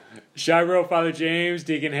Shiro, Father James,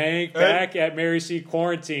 Deacon Hank, back at Mary C.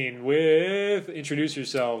 Quarantine with, introduce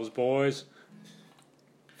yourselves, boys.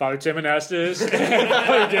 Father Tim Anestis, and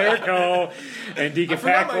Father Derek Ho, and Deacon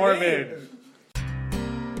Pat Gorman.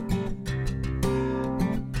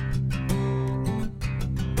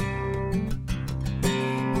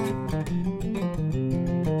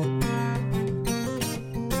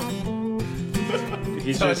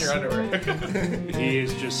 He's on just, your underwear. he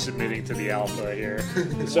is just submitting to the alpha here.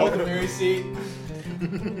 So Welcome, Mary C.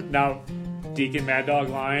 now, Deacon Mad Dog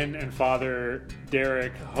Lion and Father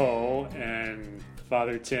Derek Ho and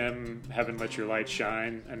Father Tim, Heaven Let Your Light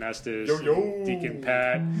Shine, Anestis, Deacon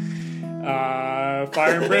Pat,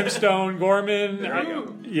 Fire and Brimstone, Gorman. There you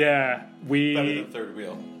go. Yeah, we Better than third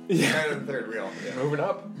wheel. Better than third wheel. Yeah. Moving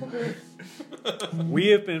up. we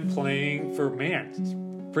have been playing for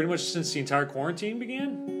pretty much since the entire quarantine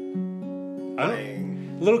began.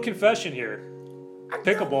 Little confession here.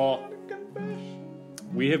 Pickleball.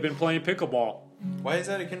 We have been playing pickleball. Why is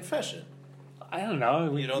that a confession? I don't know.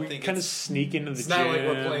 We don't think kind of it's- sneak into the It's gym. not like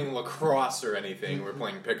we're playing lacrosse or anything. We're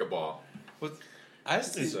playing pickleball.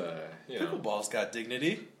 It's You know. pickleball's got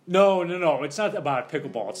dignity. No. It's not about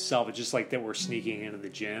pickleball itself. It's just like that we're sneaking into the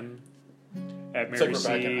gym at It's like Mary we're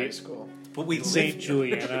back in high C. school. But we St. live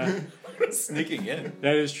Juliana. sneaking in.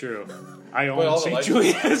 That is true. I Well, all own the St. lights-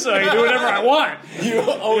 Juliana, so I can do whatever I want. You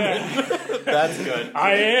own it. That's good.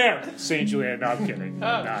 I am St. Juliana. No, I'm kidding.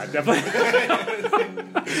 Nah, definitely.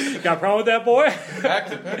 Got a problem with that, boy? Back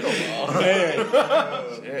to pickleball.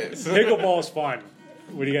 Hey, Jeez. pickleball's fun.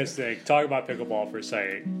 What do you guys think? Talk about pickleball for a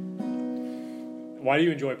second. Why do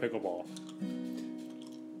you enjoy pickleball?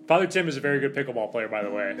 Father Tim is a very good pickleball player, by the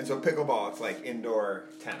way. And so pickleball, it's like indoor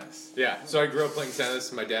tennis. Yeah, so I grew up playing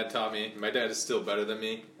tennis. My dad taught me. My dad is still better than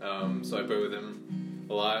me, so I play with him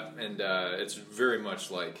a lot, and it's very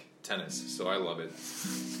much like tennis, so I love it.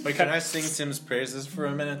 Like, Can I sing Tim's praises for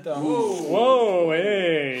a minute, though? whoa,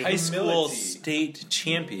 hey. High school Humility. state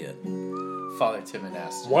champion, Father Tim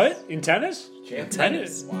Anestis. What? In tennis? In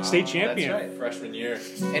tennis. Wow. State champion. That's right. Freshman year.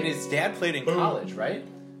 And his dad played in collge, right?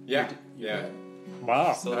 Yeah, yeah.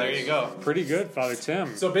 Wow. So there you go. Pretty good, Father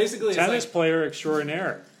Tim. So basically, Tennis player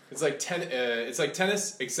extraordinaire. it's like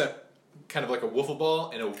tennis, except kind of like a wiffle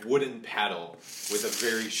ball and a wooden paddle with a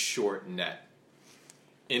very short net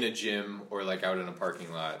in a gym or like out in a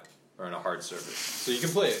parking lot or in a hard surface. So you can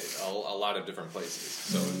play it a lot of different places.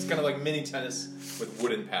 So it's kind of like mini tennis with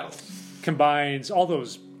wooden paddles. Combines all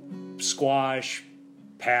those squash,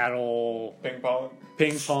 paddle, Ping pong.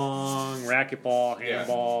 ping pong, racquetball, Yeah.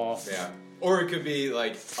 handball. Yeah. Or it could be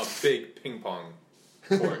like a big ping pong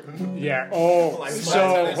court. Yeah. Oh, Like so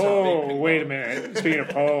tennis or big ping wait a pong. minute. Speaking of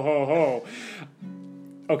ho.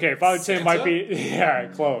 Okay, Father Tim might be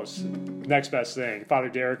close. Next best thing, Father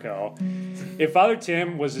Derek Ho. If Father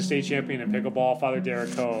Tim was the state champion in pickleball, Father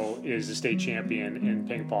Derek Ho is the state champion in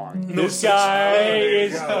ping pong. This guy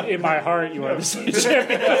is in my heart. You are the state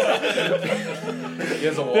champion. He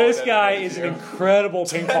has a wall This dedicated guy to is an you. incredible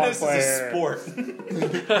ping pong Tennis player. is a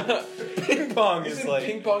sport. Ping pong is like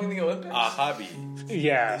ping pong in the Olympics? a hobby.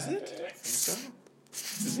 Yeah. Is it?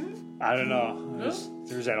 I don't know.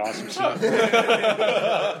 There's that awesome scene.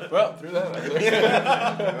 Well, through that.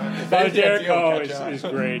 Father Maybe Derek I'll Ho catch on. is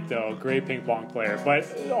great, though. Great ping pong player.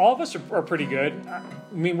 But all of us are pretty good. I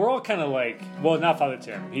mean, we're all kind of like, well, not Father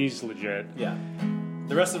Tim. He's legit. Yeah.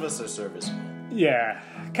 The rest of us are serviceable. Yeah.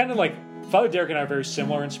 Kind of like, Father Derek and I are very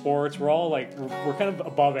similar in sports. We're all like, we're kind of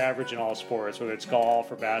above average in all sports, whether it's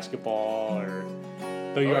golf or basketball or,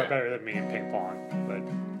 though you are yeah. better than me in ping pong.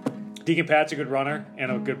 But Deacon Pat's a good runner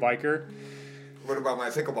and a good biker. What about my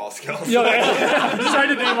pickleball skills? Yo, I'm just trying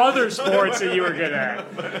to name other sports that you were good at.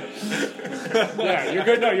 Yeah, you're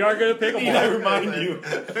good. No, you are good at I pickleball. remind you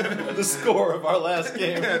the score of our last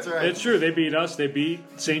game. That's right. It's true. They beat us. They beat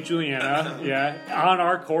St. Juliana. Yeah, on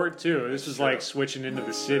our court too. This is like switching into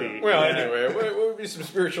the city. Well, Yeah. anyway, what would be some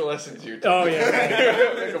spiritual lessons you Oh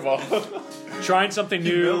yeah, Pickleball. trying something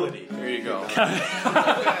new. Humility. There you go.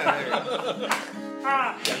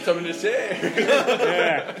 Something to say.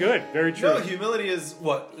 Yeah, good. Very true. No, humility is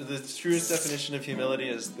what? The truest definition of humility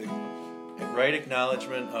is the right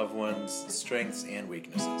acknowledgement of one's strengths and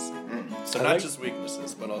weaknesses. So I not like- just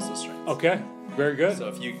weaknesses, but also strengths. Okay, very good. So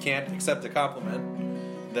if you can't accept a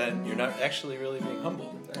compliment, then you're not actually really being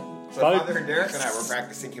humble. So Father Derek and I were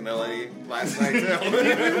practicing humility last night too.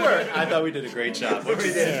 We were. I thought we did a great job. we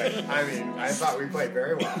did. I mean, I thought we played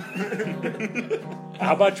very well.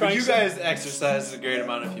 How about trying You guys exercise a great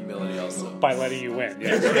amount of humility also. by letting you win?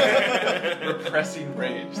 Yeah. Repressing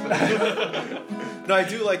rage. No, I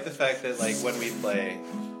do like the fact that like when we play,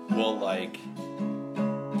 we'll like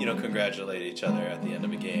congratulate each other at the end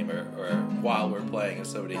of a game or while we're playing if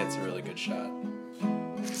somebody hits a really good shot.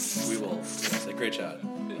 We will say, great shot.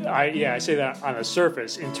 I say that on the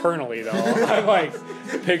surface. Internally, though, I'm like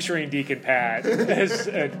picturing Deacon Pat as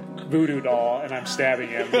a voodoo doll, and I'm stabbing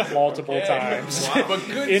him multiple times But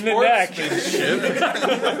good in the neck.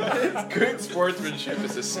 Good sportsmanship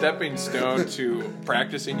is a stepping stone to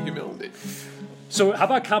practicing humility. So, how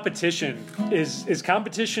about competition? Is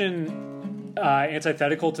competition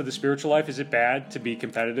antithetical to the spiritual life? Is it bad to be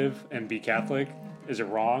competitive and be Catholic? Is it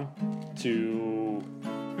wrong to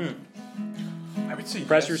I would say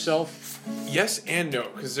press yourself? Yes and no,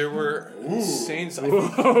 because there were saints. I'm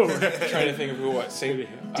trying to think of who was. I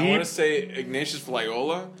want to say Ignatius of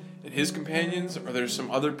Loyola and his companions, or there's some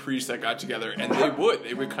other priests that got together, and they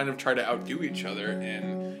would kind of try to outdo each other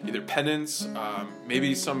in either penance,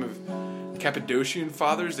 maybe some of Cappadocian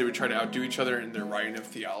fathers, they would try to outdo each other in their writing of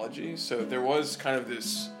theology. So there was kind of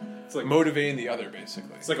this like motivating the other,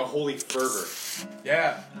 basically. It's like a holy fervor.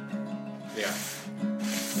 Yeah.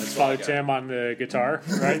 That's Father Tim on the guitar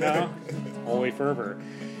right now. Holy fervor.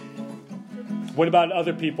 What about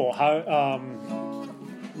other people? How?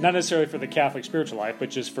 Not necessarily for the Catholic spiritual life, but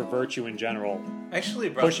just for virtue in general. I actually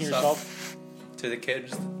brought Pushing this yourself up to the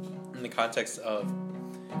kids in the context of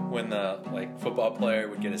when the football player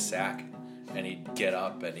would get a sack and he'd get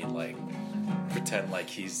up and he'd pretend like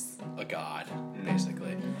he's a god,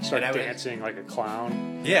 basically. Start dancing like a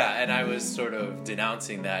clown. Yeah, and I was sort of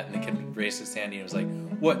denouncing that, and the kid raised his hand and he was like,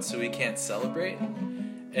 "What? So we can't celebrate?"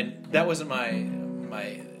 And that wasn't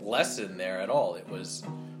my lesson there at all. It was,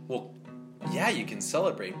 well, yeah, you can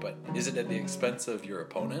celebrate, but is it at the expense of your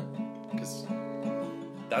opponent? Because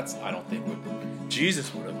that's, I don't think, what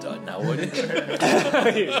Jesus would have done. Now, would it?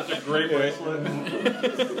 Such a great bracelet.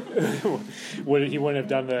 He wouldn't have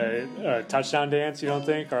done the touchdown dance, you don't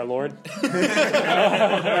think, our Lord?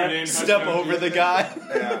 Step over the guy.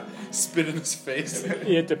 Yeah. Spit in his face.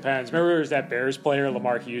 It depends. Remember, there was that Bears player,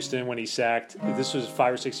 Lamar Houston, when he sacked. This was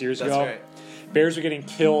 5 or 6 years ago. That's right. Bears were getting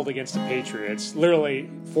killed against the Patriots. Literally,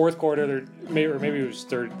 fourth quarter, maybe it was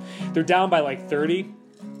third. They're down by 30.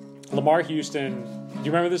 Lamar Houston, do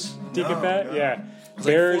you remember this, Deacon Pat? No. Yeah. It was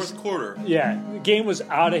Bears, fourth quarter. Yeah, the game was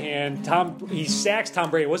out of hand. He sacks Tom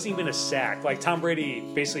Brady. It wasn't even a sack. Tom Brady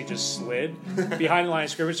basically just slid behind the line of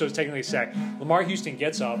scrimmage, so it was technically a sack. Lamar Houston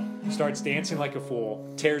gets up, starts dancing like a fool,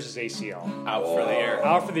 tears his ACL. Out for the year.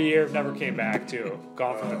 Out for the year, never came back, too.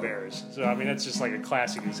 Gone from the Bears. So, I mean, that's just a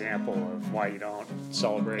classic example of why you don't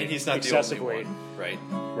celebrate And he's not excessively. the only one, right?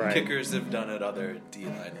 Right. Kickers have done it, other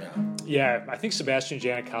D-line men. Yeah, I think Sebastian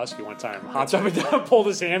Janikowski one time hopped up and down, pulled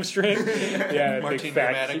his hamstring. Yeah, Martin big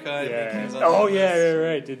fat. Gramatica, I think he was on Oh that yeah, list.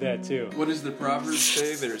 right, did that too. What does the Proverbs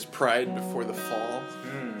say? There's pride before the fall.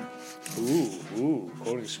 Ooh,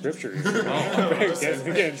 quoting scripture.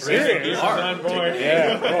 Getting serious. On board.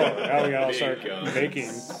 Yeah, now we gotta start making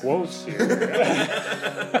quotes here.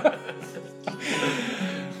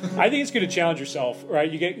 I think it's good to challenge yourself,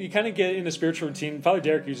 right? You kind of get in the spiritual routine. Father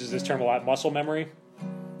Derek uses this term a lot, muscle memory.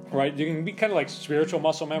 Right, you can be kind of like spiritual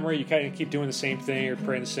muscle memory. You kind of keep doing the same thing or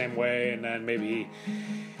praying the same way, and then maybe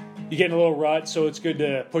you get in a little rut. So it's good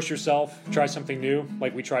to push yourself, try something new.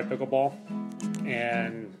 Like we tried pickleball,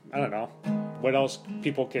 and I don't know what else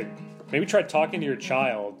people could maybe try talking to your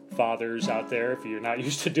child. Fathers out there, if you're not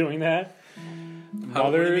used to doing that,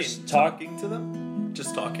 mothers talking to them,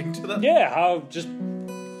 just talking to them. Yeah, how just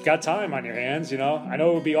got time on your hands, I know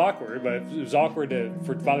it would be awkward, but it was awkward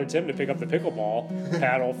for Father Tim to pick up the pickleball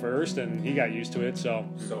paddle first, and he got used to it, so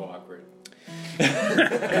awkward.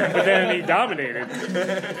 but then he dominated.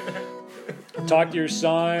 Talk to your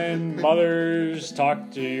son, mothers, talk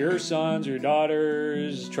to your sons or your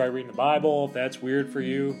daughters, try reading the Bible if that's weird for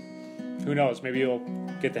you. Who knows, maybe you'll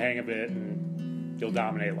get the hang of it and you'll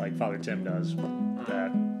dominate like Father Tim does with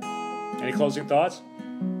that. Any closing thoughts?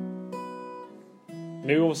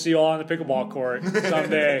 Maybe we'll see you all on the pickleball court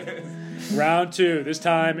someday. Round 2. This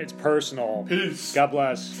time it's personal. Peace. God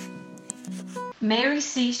bless. Mary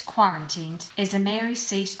Seat Quarantined is a Mary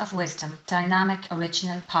Seat of Wisdom dynamic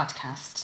original podcast.